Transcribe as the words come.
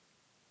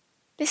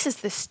This is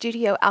the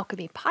Studio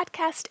Alchemy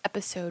Podcast,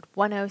 episode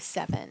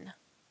 107,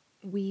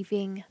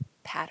 Weaving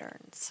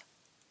Patterns.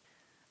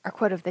 Our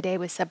quote of the day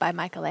was said by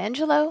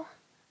Michelangelo.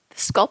 The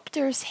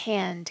sculptor's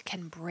hand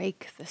can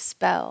break the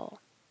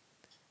spell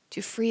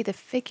to free the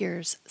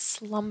figures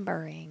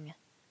slumbering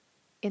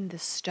in the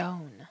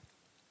stone.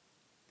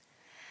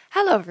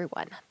 Hello,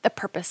 everyone. The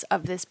purpose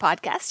of this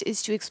podcast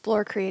is to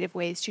explore creative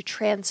ways to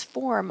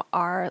transform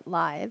our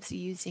lives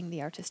using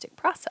the artistic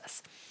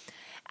process.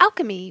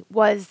 Alchemy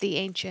was the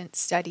ancient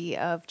study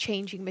of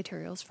changing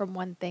materials from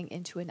one thing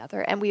into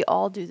another, and we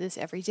all do this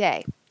every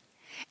day.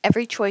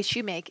 Every choice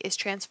you make is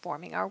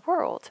transforming our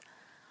world.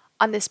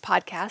 On this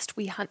podcast,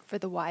 we hunt for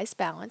the wise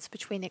balance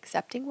between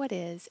accepting what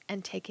is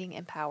and taking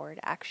empowered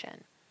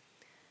action.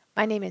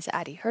 My name is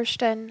Addie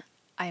Hurston.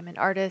 I am an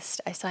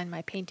artist. I sign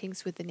my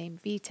paintings with the name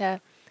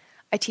Vita.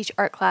 I teach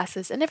art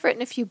classes and have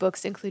written a few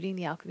books, including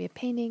The Alchemy of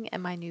Painting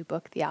and my new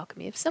book, The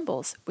Alchemy of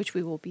Symbols, which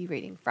we will be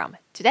reading from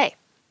today.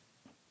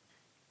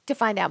 To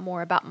find out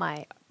more about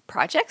my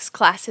projects,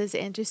 classes,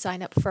 and to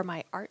sign up for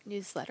my art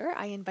newsletter,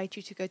 I invite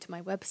you to go to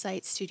my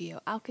website,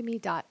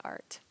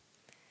 studioalchemy.art.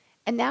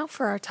 And now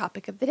for our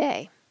topic of the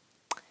day.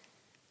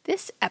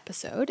 This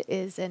episode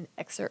is an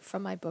excerpt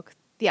from my book,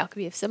 The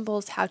Alchemy of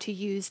Symbols, How to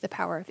Use the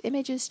Power of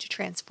Images to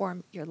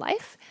Transform Your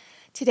Life.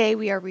 Today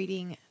we are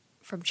reading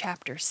from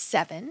chapter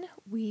 7,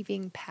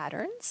 Weaving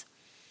Patterns.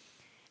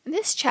 And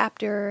this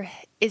chapter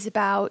is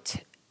about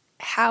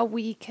how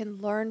we can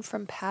learn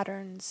from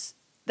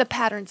the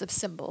patterns of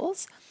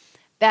symbols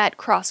that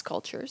cross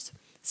cultures,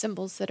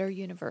 symbols that are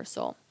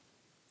universal.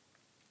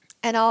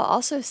 And I'll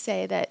also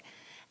say that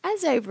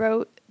as I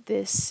wrote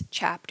this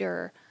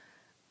chapter,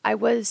 I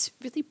was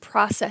really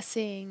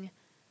processing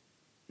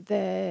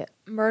the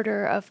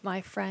murder of my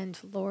friend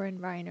Lauren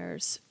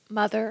Reiner's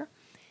mother.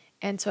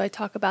 And so I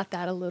talk about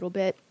that a little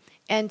bit.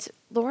 And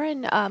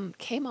Lauren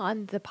came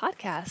on the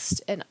podcast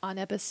and on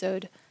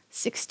episode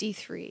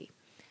 63.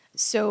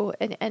 So,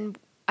 and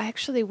I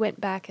actually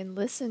went back and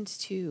listened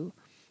to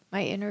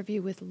my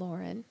interview with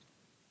Lauren,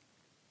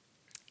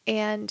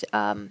 and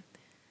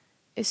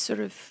it's sort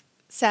of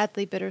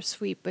sadly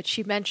bittersweet, but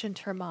she mentioned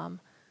her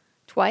mom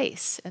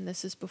twice, and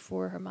this is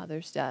before her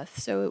mother's death.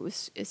 So it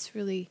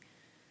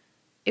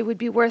would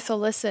be worth a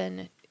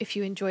listen if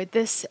you enjoyed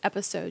this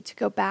episode to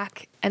go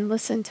back and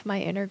listen to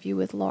my interview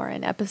with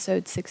Lauren,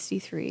 episode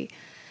 63.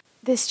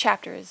 This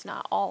chapter is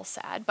not all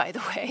sad, by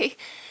the way.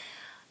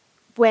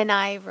 When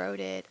I wrote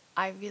it,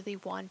 I really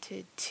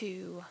wanted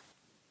to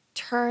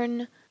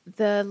turn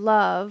the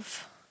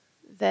love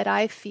that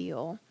I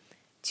feel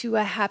to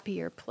a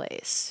happier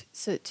place.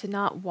 So to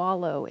not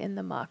wallow in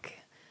the muck,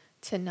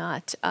 to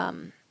not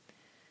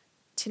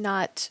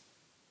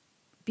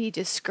be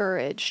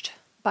discouraged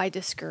by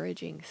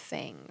discouraging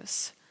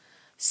things.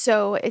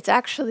 So it's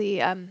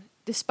actually,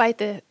 despite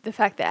the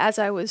fact that as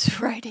I was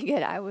writing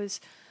it, I was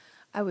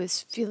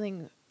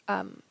feeling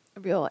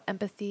real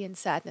empathy and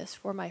sadness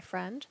for my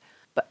friend.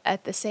 But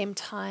at the same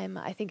time,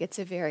 I think it's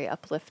a very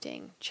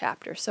uplifting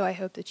chapter, so I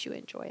hope that you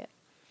enjoy it.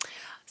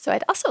 So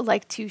I'd also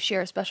like to share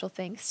a special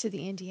thanks to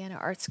the Indiana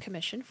Arts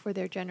Commission for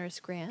their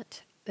generous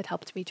grant that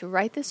helped me to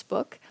write this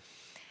book.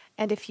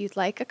 And if you'd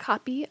like a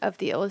copy of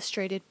the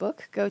illustrated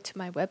book, go to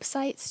my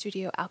website,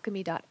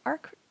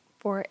 studioalchemy.art,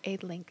 for a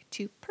link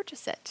to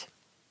purchase it.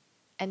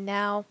 And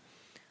now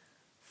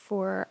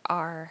for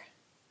our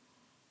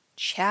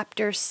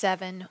Chapter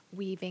 7,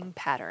 Weaving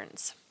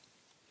Patterns.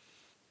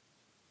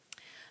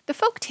 The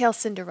folktale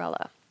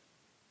Cinderella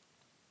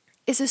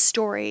is a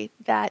story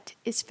that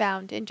is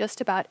found in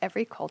just about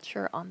every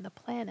culture on the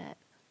planet.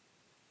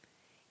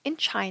 In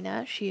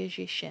China, she is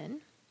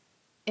Yixin.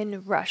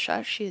 In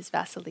Russia, she is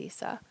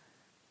Vasilisa.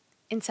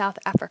 In South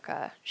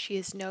Africa, she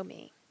is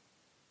Nomi.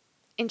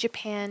 In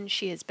Japan,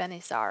 she is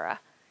Benisara.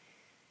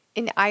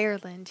 In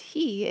Ireland,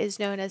 he is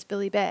known as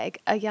Billy Beg,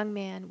 a young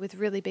man with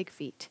really big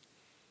feet.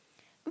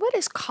 What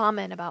is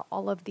common about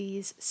all of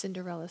these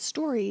Cinderella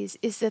stories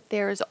is that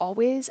there is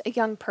always a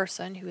young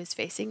person who is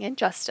facing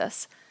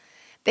injustice.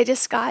 They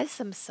disguise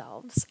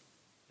themselves.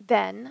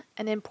 Then,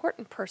 an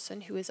important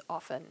person who is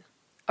often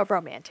a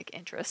romantic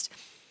interest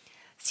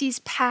sees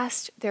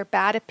past their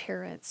bad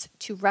appearance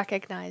to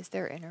recognize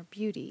their inner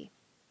beauty.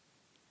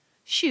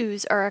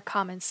 Shoes are a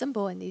common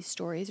symbol in these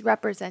stories,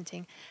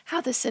 representing how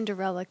the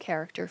Cinderella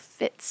character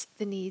fits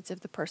the needs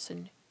of the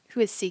person who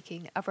is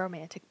seeking a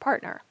romantic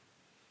partner.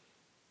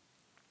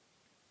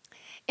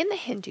 In the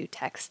Hindu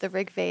text, the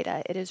Rig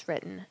Veda, it is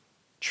written,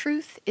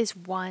 "Truth is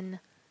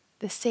one.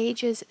 The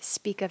sages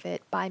speak of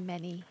it by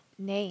many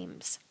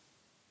names."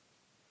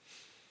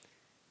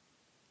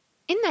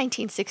 In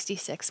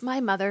 1966,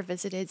 my mother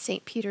visited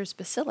St. Peter's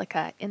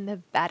Basilica in the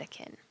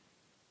Vatican.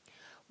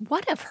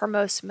 One of her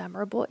most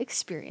memorable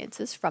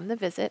experiences from the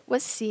visit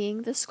was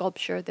seeing the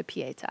sculpture, the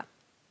Pietà.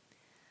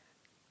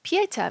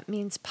 Pietà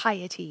means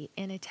piety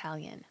in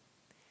Italian.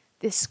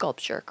 This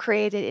sculpture,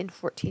 created in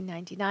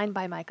 1499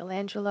 by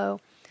Michelangelo,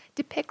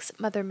 depicts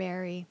Mother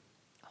Mary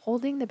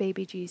holding the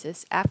baby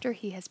Jesus after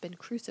he has been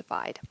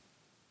crucified.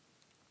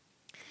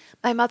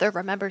 My mother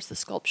remembers the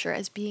sculpture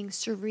as being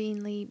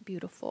serenely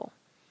beautiful.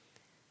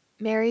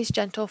 Mary's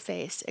gentle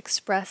face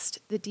expressed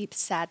the deep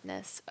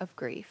sadness of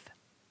grief.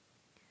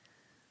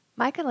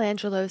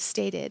 Michelangelo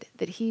stated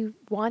that he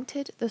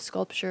wanted the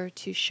sculpture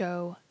to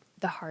show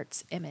the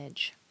heart's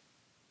image.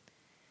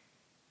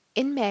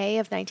 In May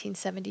of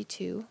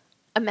 1972,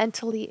 a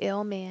mentally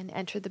ill man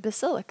entered the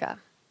basilica.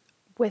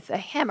 With a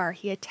hammer,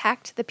 he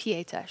attacked the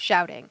Pieta,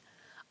 shouting,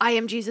 "I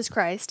am Jesus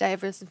Christ, I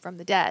have risen from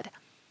the dead."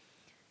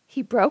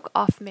 He broke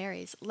off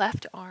Mary's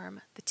left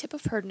arm, the tip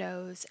of her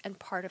nose, and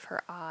part of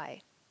her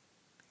eye.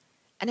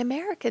 An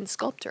American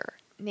sculptor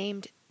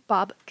named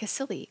Bob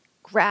Casilli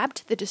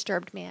grabbed the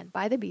disturbed man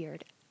by the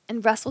beard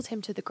and wrestled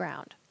him to the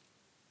ground.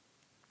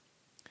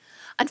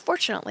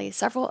 Unfortunately,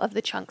 several of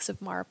the chunks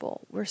of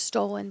marble were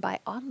stolen by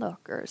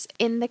onlookers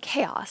in the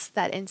chaos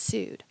that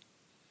ensued.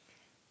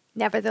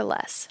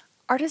 Nevertheless,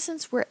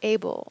 artisans were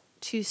able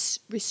to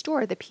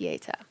restore the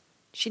Pieta.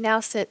 She now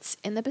sits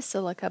in the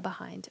basilica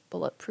behind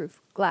bulletproof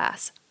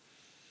glass.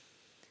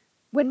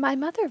 When my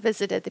mother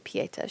visited the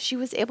Pieta, she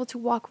was able to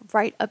walk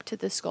right up to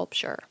the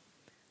sculpture.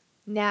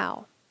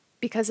 Now,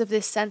 because of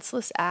this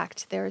senseless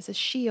act, there is a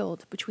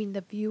shield between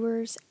the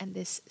viewers and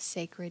this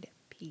sacred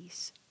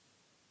piece.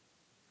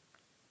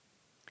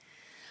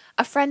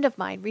 A friend of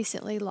mine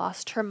recently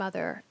lost her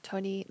mother,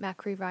 Toni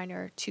Macri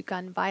Reiner, to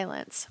gun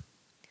violence.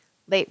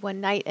 Late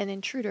one night, an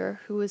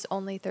intruder, who was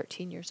only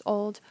 13 years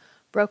old,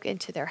 broke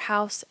into their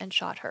house and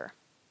shot her.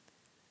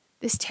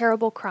 This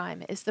terrible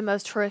crime is the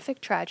most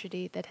horrific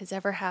tragedy that has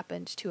ever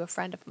happened to a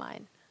friend of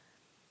mine.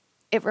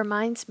 It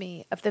reminds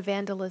me of the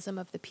vandalism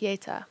of the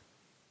Pieta.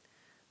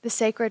 The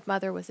Sacred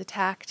Mother was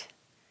attacked.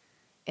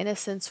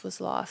 Innocence was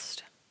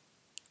lost.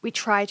 We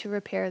try to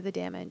repair the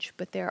damage,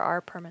 but there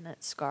are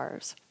permanent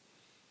scars.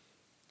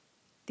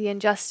 The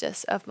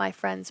injustice of my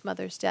friend's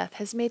mother's death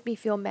has made me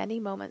feel many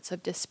moments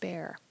of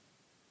despair.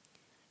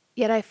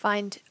 Yet I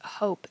find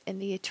hope in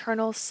the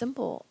eternal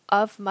symbol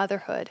of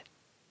motherhood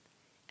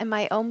and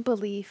my own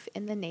belief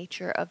in the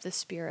nature of the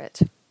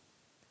spirit.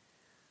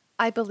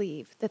 I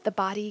believe that the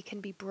body can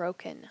be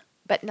broken,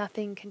 but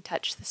nothing can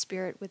touch the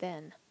spirit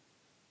within.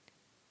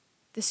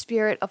 The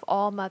spirit of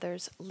all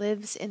mothers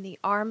lives in the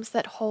arms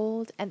that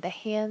hold and the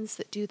hands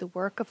that do the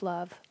work of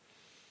love.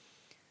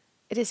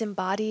 It is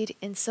embodied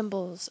in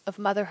symbols of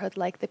motherhood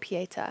like the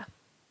Pieta.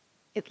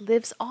 It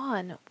lives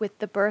on with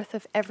the birth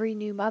of every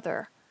new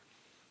mother.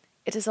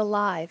 It is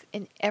alive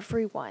in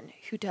everyone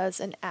who does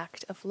an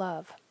act of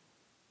love.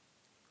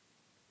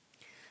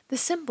 The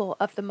symbol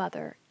of the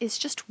mother is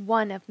just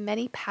one of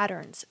many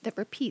patterns that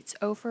repeats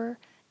over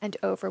and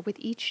over with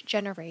each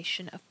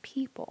generation of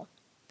people.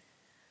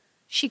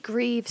 She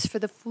grieves for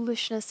the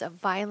foolishness of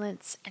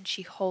violence, and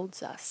she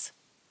holds us.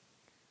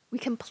 We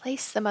can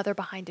place the mother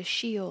behind a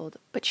shield,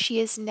 but she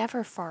is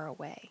never far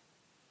away.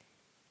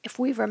 If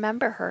we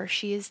remember her,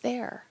 she is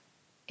there.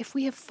 If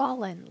we have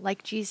fallen,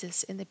 like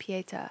Jesus in the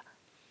Pieta,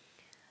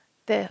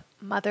 the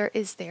mother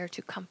is there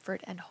to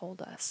comfort and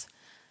hold us.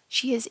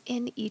 She is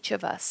in each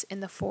of us in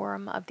the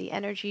form of the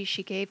energy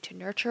she gave to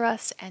nurture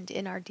us and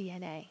in our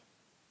DNA.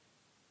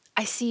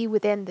 I see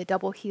within the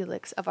double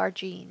helix of our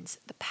genes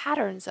the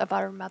patterns of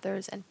our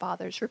mothers and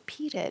fathers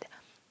repeated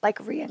like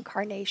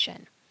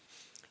reincarnation.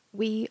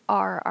 We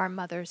are our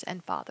mothers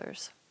and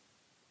fathers.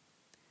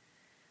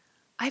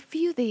 I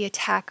view the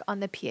attack on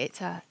the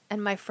Pieta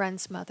and my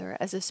friend's mother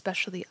as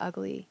especially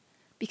ugly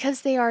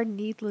because they are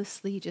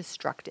needlessly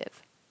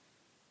destructive.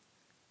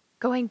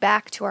 Going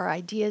back to our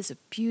ideas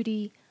of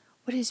beauty,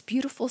 what is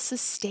beautiful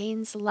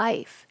sustains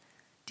life.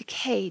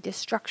 Decay,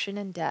 destruction,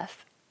 and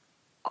death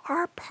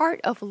are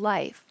part of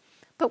life,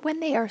 but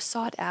when they are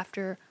sought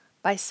after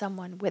by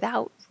someone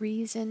without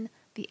reason,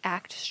 the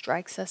act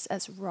strikes us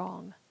as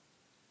wrong.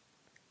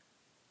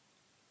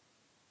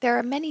 There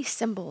are many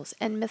symbols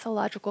and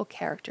mythological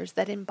characters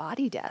that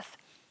embody death.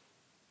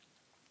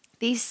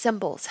 These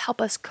symbols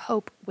help us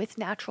cope with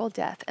natural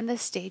death and the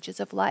stages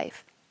of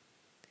life.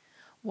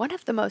 One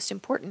of the most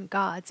important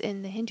gods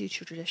in the Hindu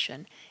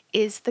tradition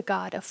is the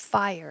god of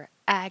fire,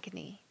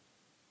 Agni.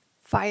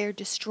 Fire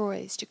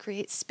destroys to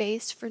create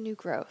space for new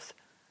growth.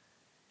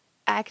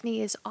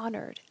 Agni is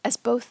honored as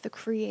both the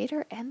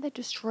creator and the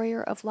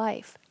destroyer of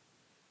life.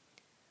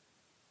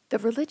 The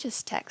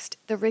religious text,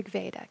 the Rig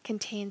Veda,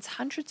 contains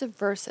hundreds of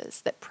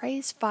verses that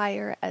praise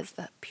fire as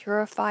the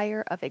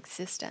purifier of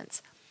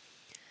existence.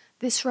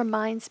 This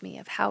reminds me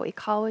of how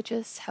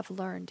ecologists have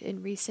learned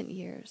in recent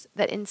years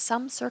that in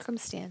some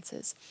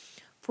circumstances,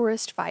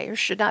 forest fires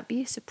should not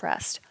be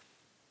suppressed.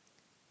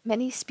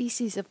 Many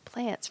species of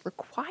plants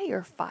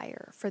require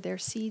fire for their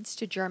seeds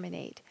to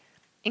germinate,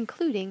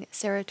 including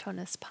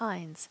Ceratophrys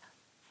pines.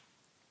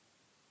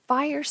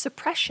 Fire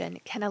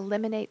suppression can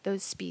eliminate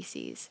those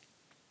species.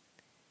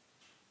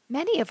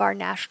 Many of our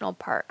national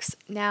parks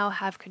now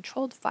have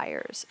controlled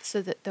fires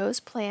so that those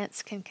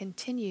plants can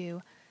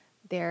continue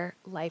their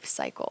life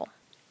cycle.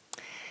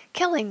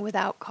 Killing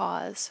without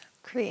cause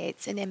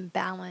creates an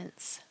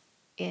imbalance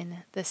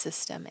in the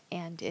system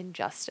and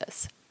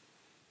injustice.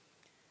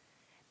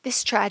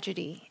 This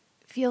tragedy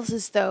feels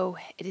as though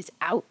it is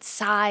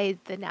outside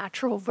the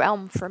natural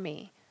realm for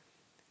me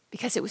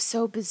because it was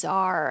so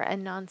bizarre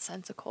and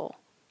nonsensical.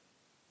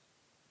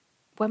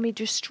 When we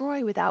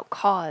destroy without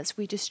cause,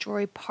 we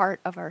destroy part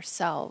of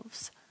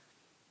ourselves.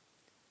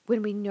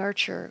 When we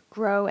nurture,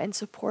 grow, and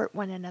support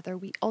one another,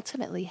 we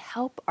ultimately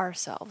help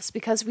ourselves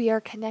because we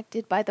are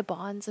connected by the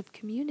bonds of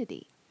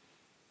community.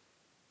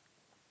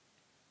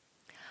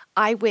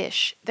 I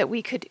wish that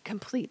we could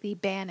completely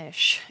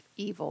banish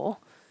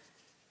evil.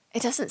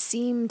 It doesn't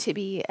seem to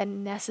be a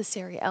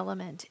necessary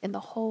element in the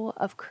whole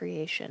of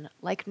creation,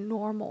 like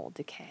normal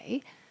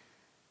decay.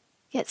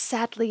 Yet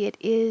sadly, it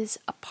is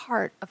a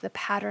part of the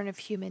pattern of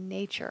human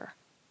nature.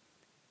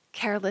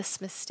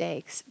 Careless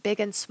mistakes, big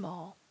and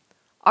small,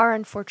 are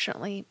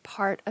unfortunately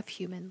part of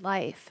human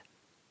life.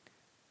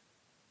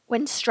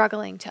 When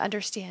struggling to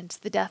understand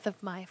the death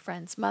of my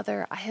friend's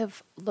mother, I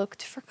have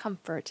looked for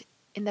comfort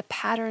in the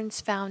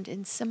patterns found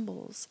in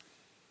symbols.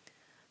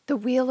 The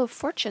Wheel of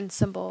Fortune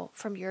symbol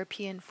from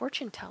European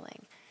fortune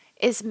telling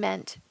is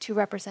meant to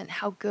represent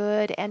how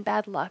good and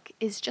bad luck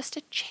is just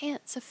a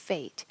chance of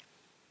fate.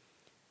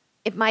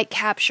 It might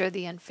capture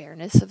the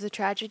unfairness of the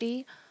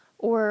tragedy,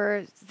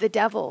 or the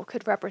devil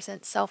could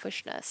represent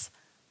selfishness.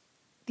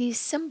 These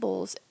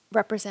symbols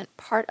represent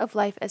part of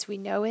life as we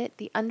know it,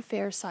 the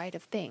unfair side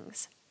of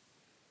things.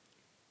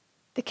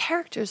 The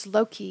characters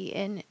Loki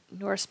in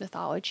Norse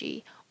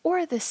mythology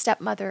or the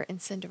stepmother in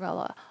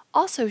Cinderella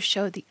also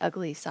show the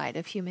ugly side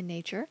of human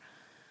nature.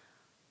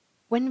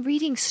 When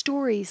reading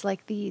stories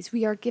like these,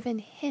 we are given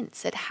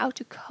hints at how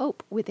to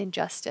cope with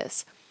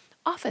injustice,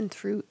 often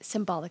through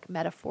symbolic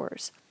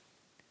metaphors.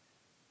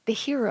 The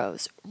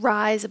heroes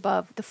rise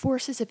above the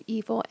forces of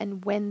evil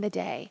and win the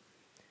day.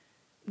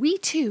 We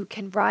too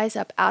can rise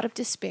up out of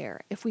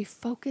despair if we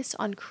focus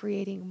on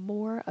creating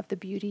more of the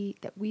beauty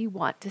that we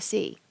want to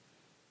see.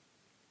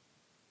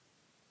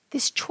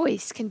 This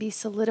choice can be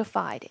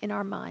solidified in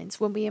our minds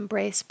when we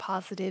embrace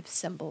positive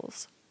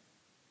symbols.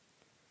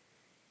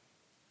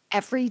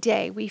 Every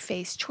day we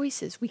face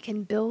choices. We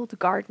can build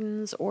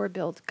gardens or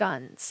build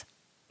guns.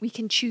 We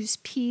can choose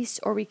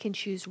peace or we can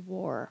choose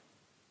war.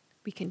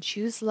 We can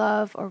choose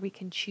love or we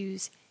can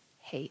choose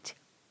hate.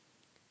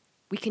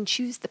 We can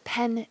choose the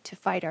pen to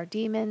fight our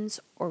demons,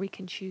 or we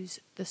can choose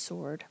the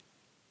sword.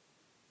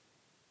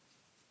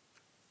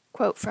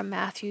 Quote from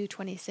Matthew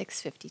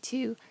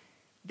 26:52,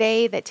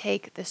 "They that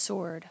take the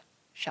sword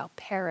shall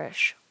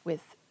perish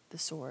with the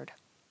sword."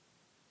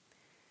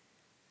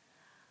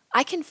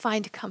 I can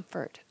find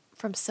comfort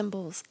from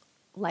symbols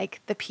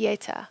like the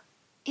Pieta.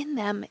 In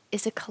them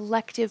is a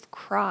collective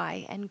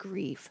cry and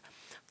grief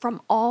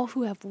from all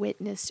who have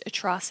witnessed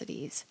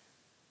atrocities.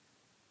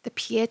 The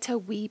Pieta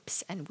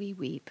weeps and we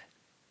weep.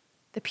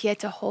 The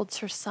Pieta holds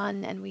her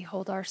son and we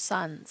hold our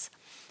sons.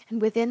 And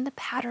within the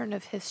pattern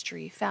of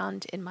history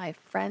found in my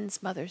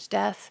friend's mother's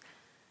death,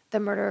 the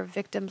murder of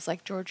victims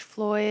like George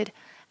Floyd,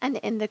 and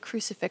in the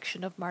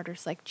crucifixion of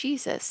martyrs like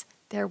Jesus,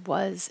 there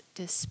was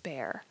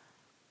despair.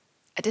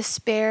 A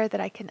despair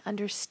that I can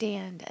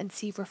understand and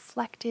see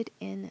reflected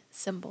in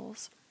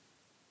symbols.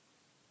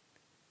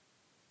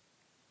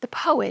 The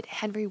poet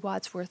Henry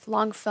Wadsworth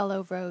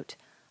Longfellow wrote,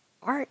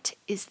 "Art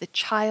is the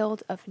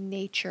child of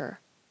nature,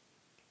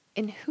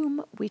 in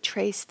whom we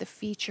trace the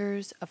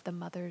features of the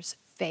mother's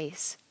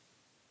face."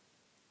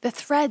 The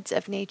threads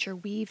of nature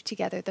weave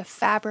together the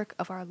fabric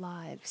of our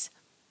lives.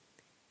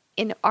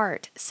 In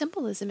art,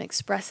 symbolism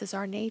expresses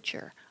our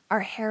nature, our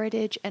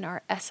heritage, and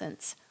our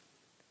essence.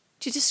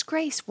 To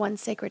disgrace one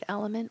sacred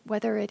element,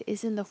 whether it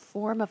is in the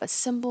form of a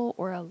symbol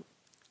or a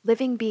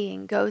living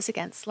being, goes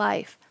against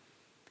life.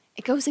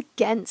 It goes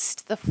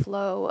against the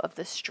flow of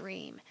the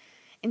stream.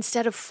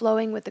 Instead of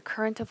flowing with the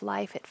current of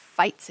life, it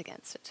fights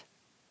against it.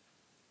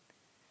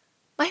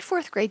 My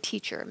fourth grade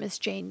teacher, Miss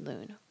Jane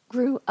Loon,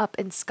 grew up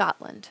in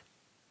Scotland.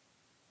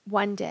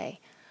 One day,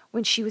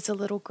 when she was a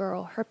little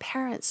girl, her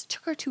parents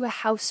took her to a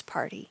house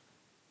party.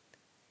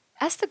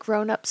 As the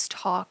grown-ups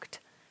talked,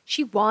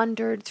 she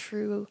wandered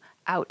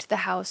throughout the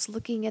house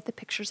looking at the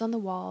pictures on the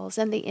walls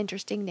and the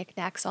interesting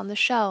knickknacks on the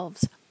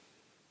shelves.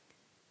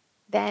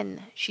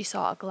 Then she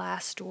saw a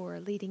glass door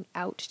leading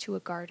out to a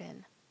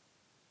garden.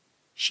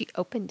 She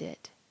opened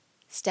it,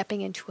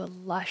 stepping into a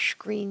lush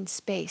green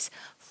space.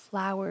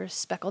 Flowers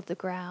speckled the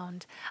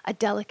ground. A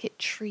delicate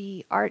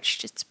tree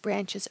arched its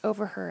branches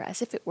over her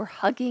as if it were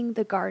hugging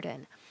the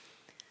garden.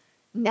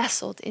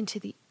 Nestled into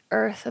the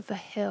earth of the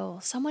hill,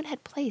 someone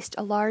had placed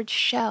a large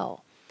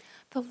shell,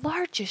 the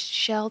largest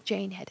shell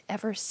Jane had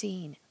ever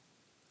seen.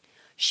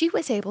 She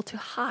was able to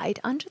hide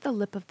under the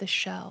lip of the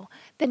shell,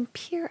 then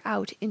peer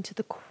out into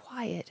the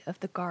quiet of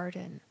the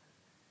garden.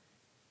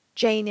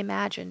 Jane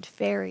imagined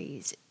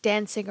fairies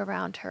dancing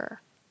around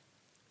her.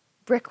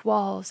 Brick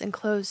walls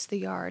enclosed the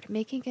yard,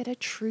 making it a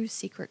true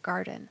secret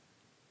garden.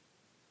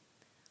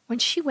 When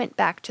she went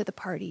back to the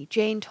party,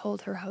 Jane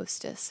told her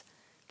hostess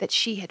that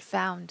she had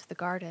found the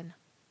garden.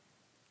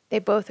 They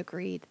both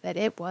agreed that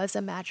it was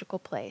a magical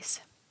place.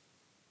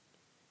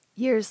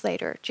 Years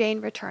later,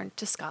 Jane returned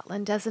to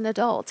Scotland as an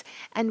adult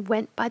and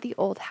went by the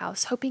old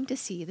house, hoping to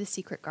see the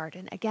secret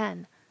garden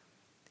again.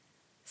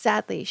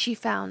 Sadly, she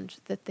found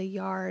that the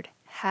yard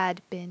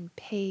had been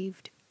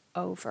paved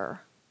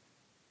over.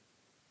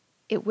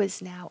 It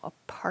was now a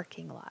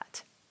parking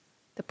lot.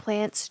 The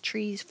plants,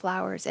 trees,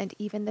 flowers, and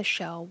even the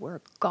shell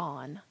were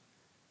gone.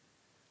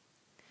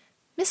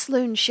 Miss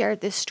Loon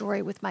shared this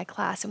story with my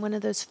class in one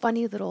of those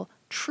funny little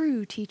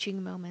true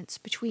teaching moments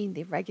between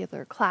the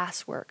regular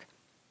classwork.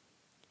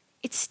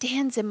 It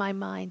stands in my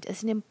mind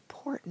as an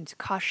important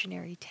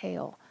cautionary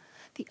tale.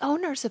 The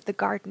owners of the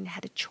garden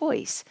had a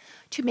choice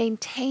to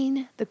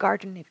maintain the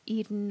Garden of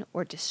Eden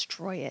or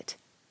destroy it.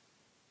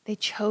 They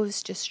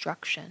chose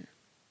destruction.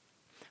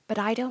 But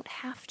I don't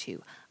have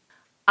to.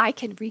 I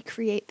can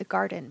recreate the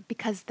garden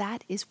because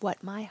that is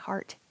what my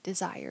heart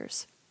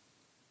desires.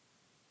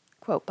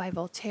 Quote by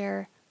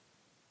Voltaire,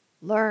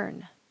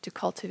 "Learn to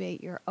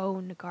cultivate your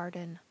own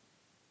garden."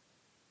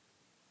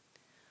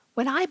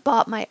 When I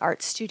bought my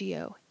art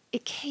studio,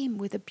 it came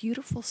with a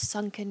beautiful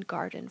sunken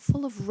garden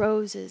full of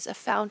roses, a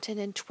fountain,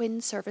 and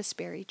twin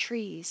serviceberry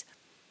trees.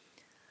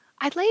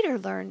 I later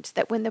learned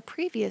that when the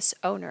previous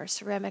owner,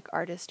 ceramic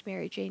artist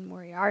Mary Jane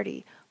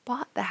Moriarty,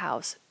 bought the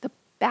house, the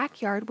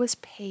backyard was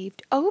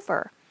paved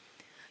over.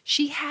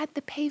 She had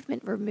the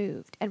pavement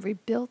removed and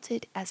rebuilt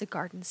it as a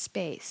garden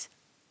space.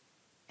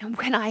 And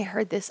when I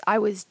heard this, I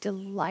was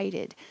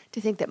delighted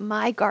to think that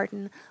my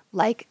garden,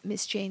 like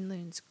Miss Jane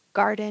Loon's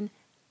garden,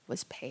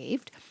 was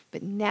paved,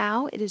 but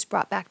now it is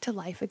brought back to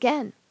life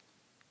again.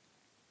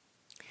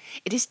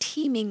 It is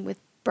teeming with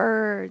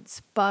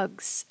birds,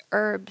 bugs,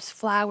 herbs,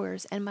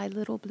 flowers, and my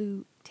little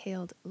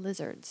blue-tailed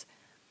lizards.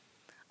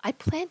 I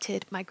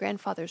planted my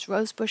grandfather's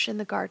rosebush in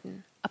the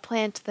garden, a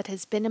plant that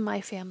has been in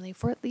my family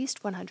for at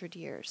least 100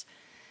 years.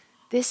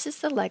 This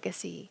is the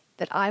legacy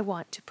that I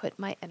want to put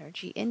my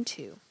energy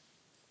into.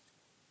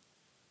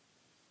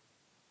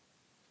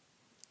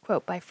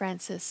 Quote by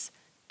Francis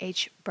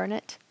H.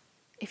 Burnett,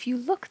 "If you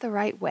look the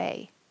right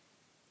way,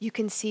 you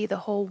can see the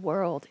whole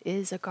world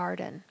is a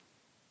garden."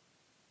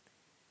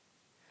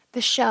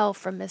 The shell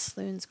from Miss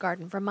Loon's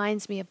garden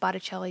reminds me of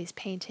Botticelli's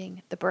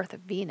painting, The Birth of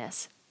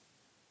Venus.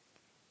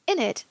 In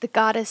it, the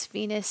goddess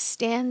Venus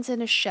stands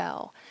in a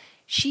shell.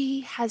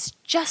 She has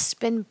just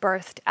been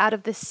birthed out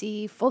of the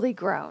sea, fully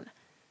grown.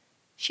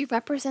 She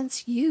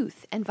represents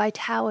youth and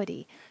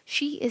vitality.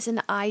 She is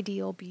an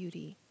ideal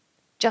beauty,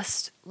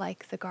 just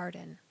like the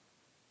garden.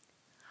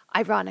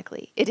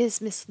 Ironically, it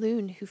is Miss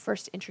Loon who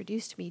first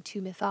introduced me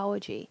to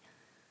mythology.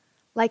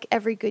 Like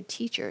every good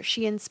teacher,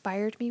 she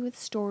inspired me with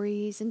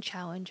stories and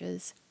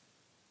challenges.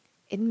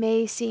 It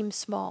may seem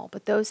small,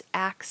 but those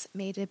acts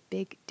made a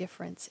big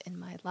difference in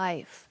my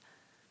life.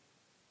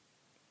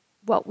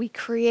 What we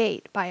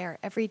create by our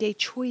everyday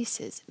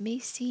choices may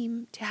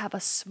seem to have a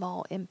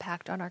small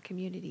impact on our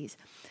communities,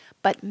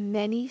 but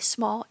many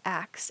small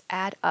acts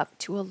add up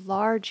to a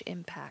large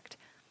impact.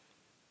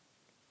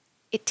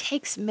 It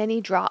takes many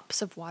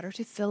drops of water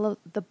to fill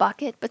the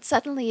bucket, but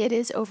suddenly it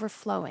is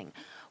overflowing.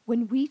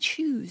 When we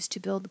choose to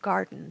build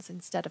gardens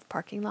instead of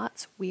parking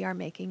lots, we are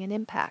making an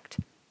impact.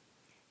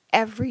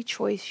 Every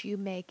choice you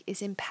make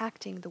is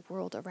impacting the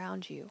world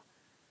around you.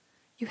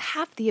 You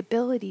have the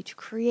ability to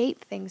create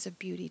things of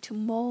beauty, to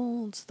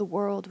mold the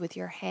world with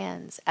your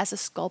hands, as a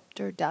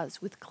sculptor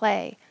does with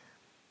clay.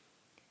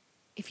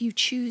 If you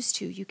choose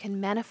to, you can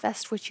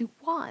manifest what you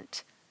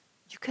want.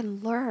 You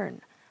can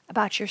learn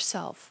about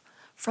yourself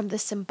from the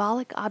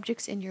symbolic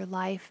objects in your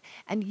life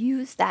and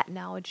use that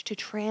knowledge to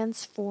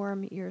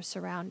transform your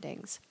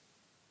surroundings.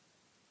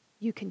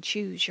 You can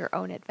choose your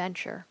own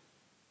adventure.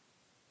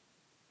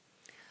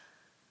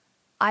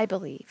 I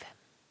believe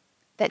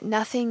that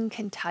nothing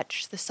can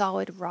touch the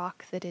solid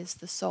rock that is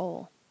the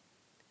soul.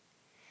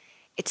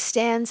 It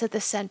stands at the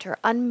center,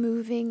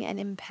 unmoving and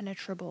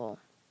impenetrable.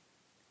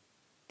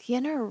 The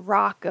inner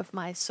rock of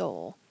my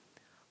soul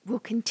will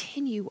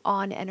continue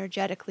on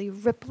energetically,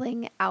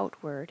 rippling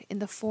outward in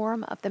the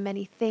form of the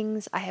many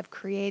things I have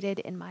created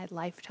in my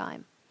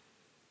lifetime.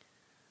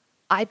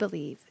 I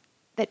believe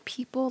that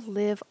people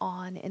live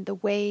on in the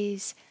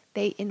ways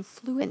they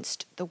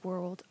influenced the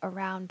world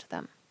around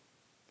them.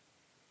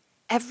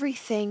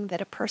 Everything that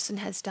a person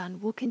has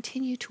done will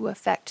continue to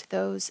affect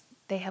those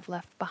they have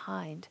left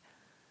behind.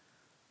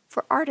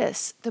 For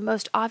artists, the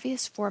most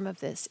obvious form of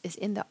this is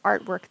in the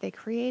artwork they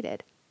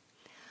created.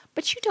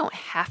 But you don't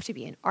have to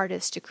be an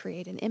artist to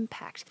create an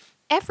impact.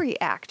 Every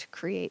act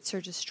creates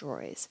or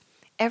destroys.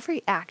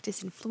 Every act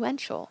is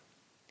influential.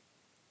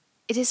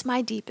 It is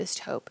my deepest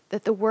hope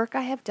that the work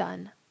I have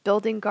done,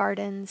 building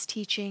gardens,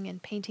 teaching,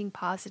 and painting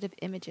positive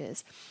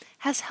images,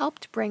 has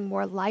helped bring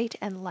more light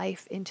and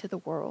life into the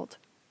world.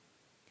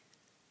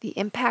 The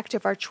impact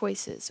of our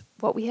choices,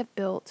 what we have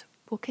built,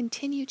 will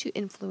continue to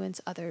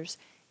influence others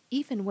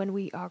even when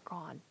we are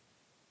gone.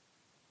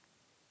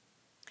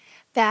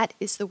 That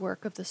is the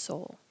work of the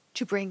soul,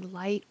 to bring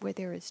light where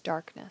there is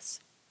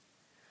darkness,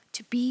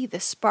 to be the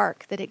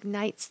spark that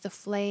ignites the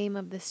flame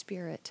of the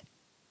spirit,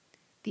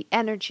 the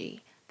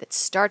energy that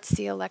starts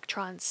the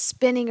electrons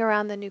spinning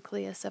around the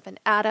nucleus of an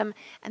atom,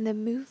 and the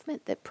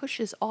movement that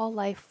pushes all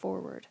life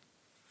forward.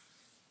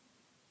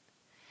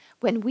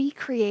 When we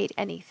create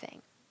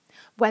anything,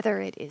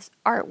 whether it is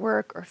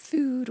artwork or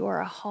food or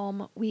a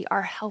home, we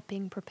are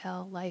helping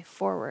propel life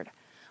forward.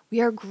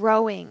 We are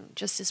growing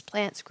just as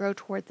plants grow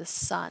toward the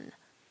sun.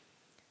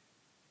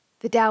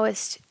 The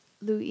Taoist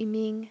Lu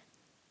Yiming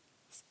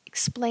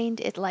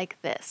explained it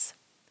like this: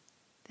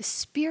 the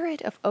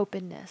spirit of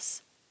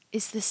openness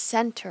is the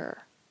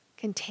center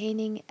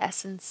containing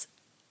essence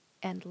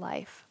and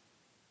life.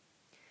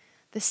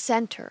 The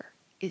center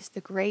is the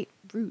great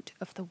root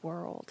of the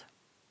world.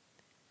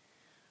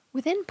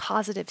 Within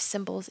positive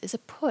symbols is a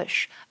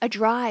push, a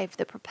drive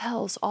that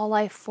propels all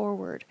life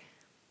forward.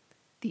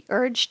 The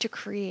urge to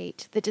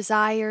create, the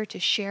desire to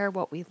share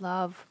what we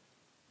love,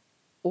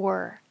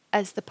 or,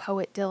 as the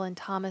poet Dylan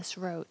Thomas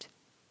wrote,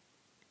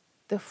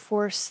 the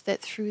force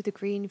that through the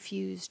green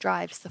fuse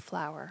drives the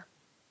flower.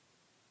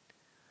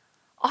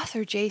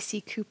 Author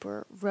J.C.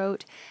 Cooper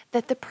wrote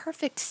that the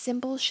perfect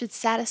symbol should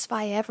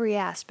satisfy every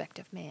aspect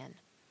of man.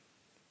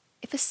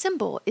 If a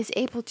symbol is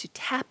able to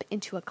tap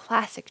into a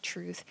classic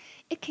truth,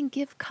 it can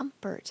give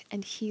comfort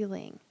and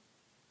healing.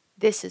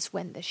 This is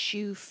when the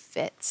shoe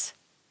fits.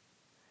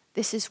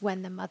 This is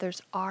when the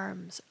mother's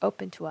arms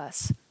open to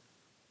us.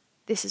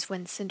 This is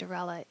when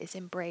Cinderella is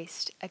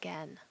embraced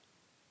again.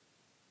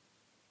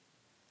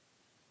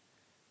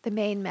 The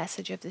main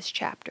message of this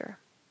chapter.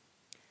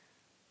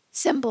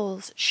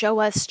 Symbols show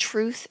us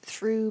truth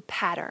through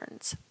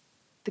patterns.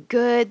 The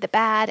good, the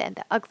bad, and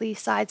the ugly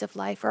sides of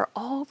life are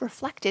all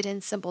reflected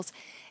in symbols.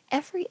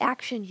 Every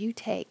action you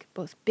take,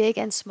 both big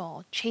and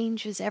small,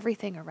 changes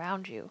everything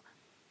around you.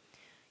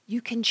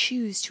 You can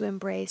choose to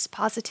embrace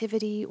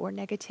positivity or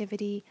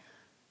negativity.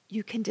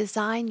 You can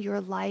design your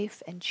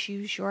life and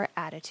choose your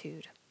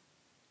attitude.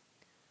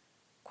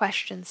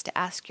 Questions to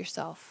ask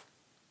yourself.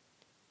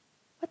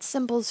 What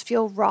symbols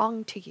feel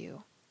wrong to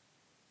you?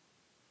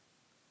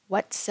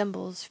 What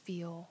symbols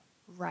feel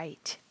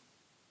right?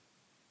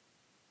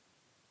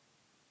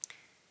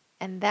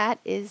 And that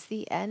is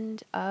the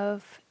end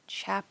of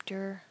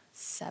Chapter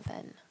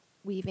 7,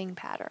 Weaving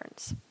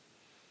Patterns.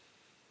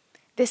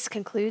 This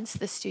concludes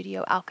the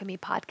Studio Alchemy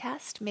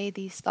podcast. May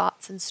these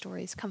thoughts and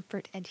stories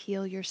comfort and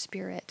heal your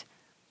spirit.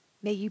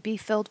 May you be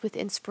filled with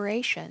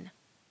inspiration.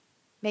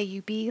 May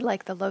you be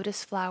like the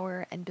lotus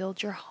flower and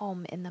build your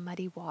home in the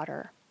muddy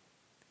water.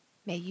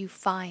 May you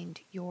find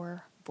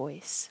your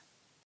voice.